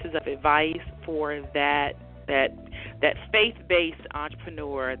 3 pieces of advice for that faith-based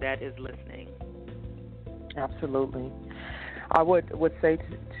entrepreneur that is listening? Absolutely. I would say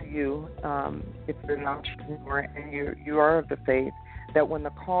to you, if you're an entrepreneur and you are of the faith, that when the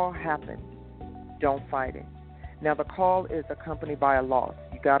call happens, don't fight it. Now, the call is accompanied by a loss.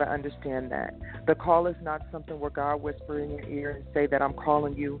 You got to understand that. The call is not something where God whispers in your ear and say that I'm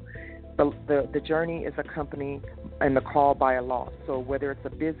calling you. The journey is accompanied and the call by a loss. So whether it's a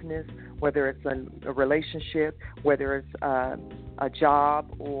business, whether it's a relationship, whether it's a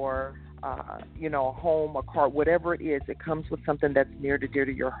job or a home, a car, whatever it is, it comes with something that's near to dear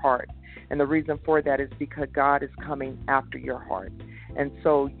to your heart. And the reason for that is because God is coming after your heart. And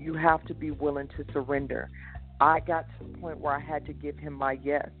so you have to be willing to surrender. I got to the point where I had to give him my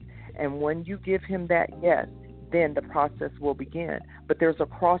yes. And when you give him that yes, then the process will begin. But there's a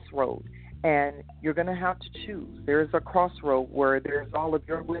crossroad, and you're going to have to choose. There's a crossroad where there's all of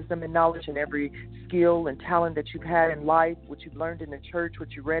your wisdom and knowledge and every skill and talent that you've had in life, what you've learned in the church,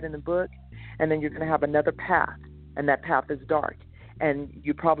 what you read in the book, and then you're going to have another path, and that path is dark. And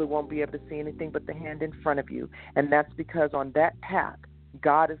you probably won't be able to see anything but the hand in front of you. And that's because on that path,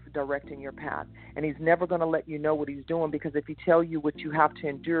 God is directing your path. And he's never going to let you know what he's doing, because if he tell you what you have to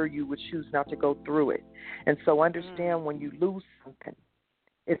endure, you would choose not to go through it. And so understand when you lose something,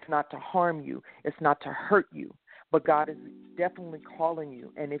 it's not to harm you. It's not to hurt you. But God is definitely calling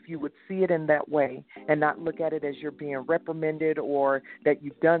you. And if you would see it in that way and not look at it as you're being reprimanded or that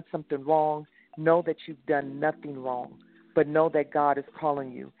you've done something wrong, know that you've done nothing wrong. But know that God is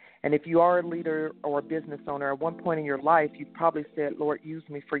calling you. And if you are a leader or a business owner, at one point in your life, you've probably said, Lord, use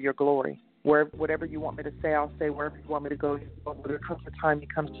me for your glory. Whatever you want me to say, I'll say. Wherever you want me to go, but there comes a time you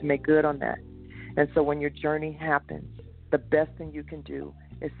come to make good on that. And so when your journey happens, the best thing you can do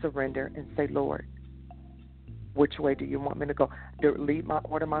is surrender and say, Lord, which way do you want me to go?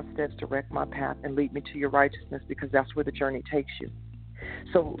 Order my steps, direct my path, and lead me to your righteousness, because that's where the journey takes you.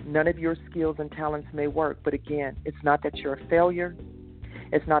 So none of your skills and talents may work, but again, it's not that you're a failure.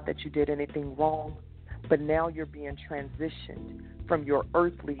 It's not that you did anything wrong, but now you're being transitioned from your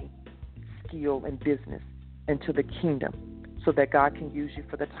earthly skill and business into the kingdom, so that God can use you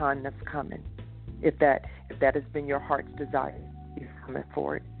for the time that's coming. If that has been your heart's desire, He's coming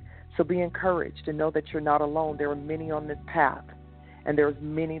for it. So be encouraged and know that you're not alone. There are many on this path, and there's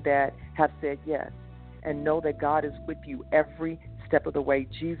many that have said yes. And know that God is with you every step of the way.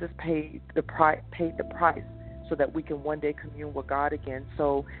 Jesus paid the price so that we can one day commune with God again.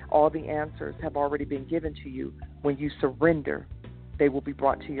 So all the answers have already been given to you. When you surrender, they will be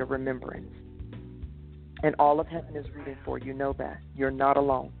brought to your remembrance. And all of heaven is rooting for you. Know that. You're not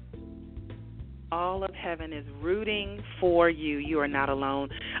alone. All of heaven is rooting for you. You are not alone.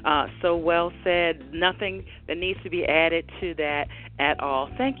 So well said. Nothing that needs to be added to that at all.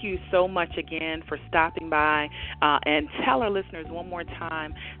 Thank you so much again for stopping by. And tell our listeners one more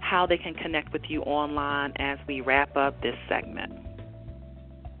time how they can connect with you online as we wrap up this segment.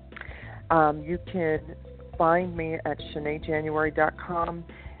 You can find me at SheneaJanuary.com.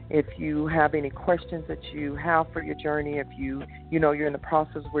 If you have any questions that you have for your journey, if you're in the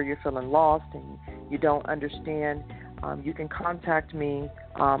process where you're feeling lost and you don't understand, you can contact me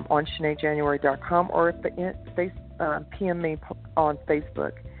on SheneaJanuary.com, or if PM me on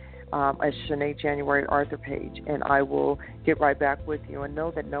Facebook as Shenea January Author page, and I will get right back with you. And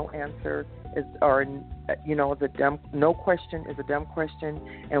know that no answer no question is a dumb question,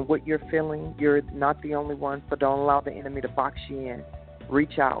 and what you're feeling, you're not the only one. So don't allow the enemy to box you in.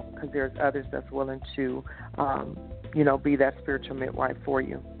 Reach out, because there's others that's willing to, be that spiritual midwife for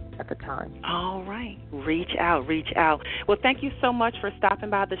you at the time. All right. Reach out. Well, thank you so much for stopping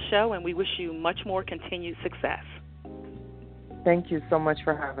by the show, and we wish you much more continued success. Thank you so much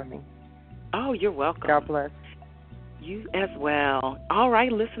for having me. Oh, you're welcome. God bless. You as well. All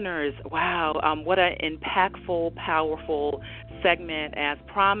right, listeners. Wow, what an impactful, powerful segment. As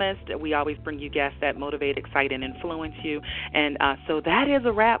promised, we always bring you guests that motivate, excite, and influence you. And so that is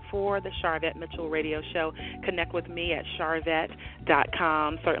a wrap for the Sharvette Mitchell Radio Show. Connect with me at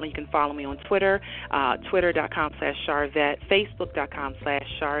Sharvette.com. Certainly you can follow me on Twitter, Twitter.com/Sharvette,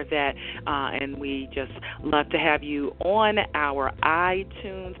 Facebook.com/Sharvette. And we just love to have you on our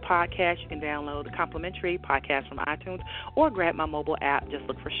iTunes podcast. You can download the complimentary podcast from iTunes, or grab my mobile app. Just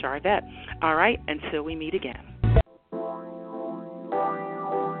look for Sharvette. All right, until we meet again.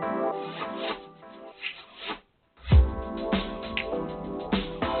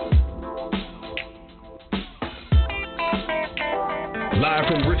 Live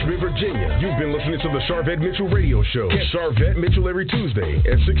from Richmond, Virginia, you've been listening to the Sharvette Mitchell Radio Show. Catch Sharvette Mitchell every Tuesday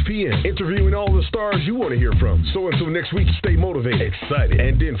at 6 p.m., interviewing all the stars you want to hear from. So until next week, stay motivated, excited,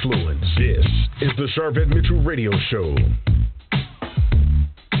 and influenced. This is the Sharvette Mitchell Radio Show.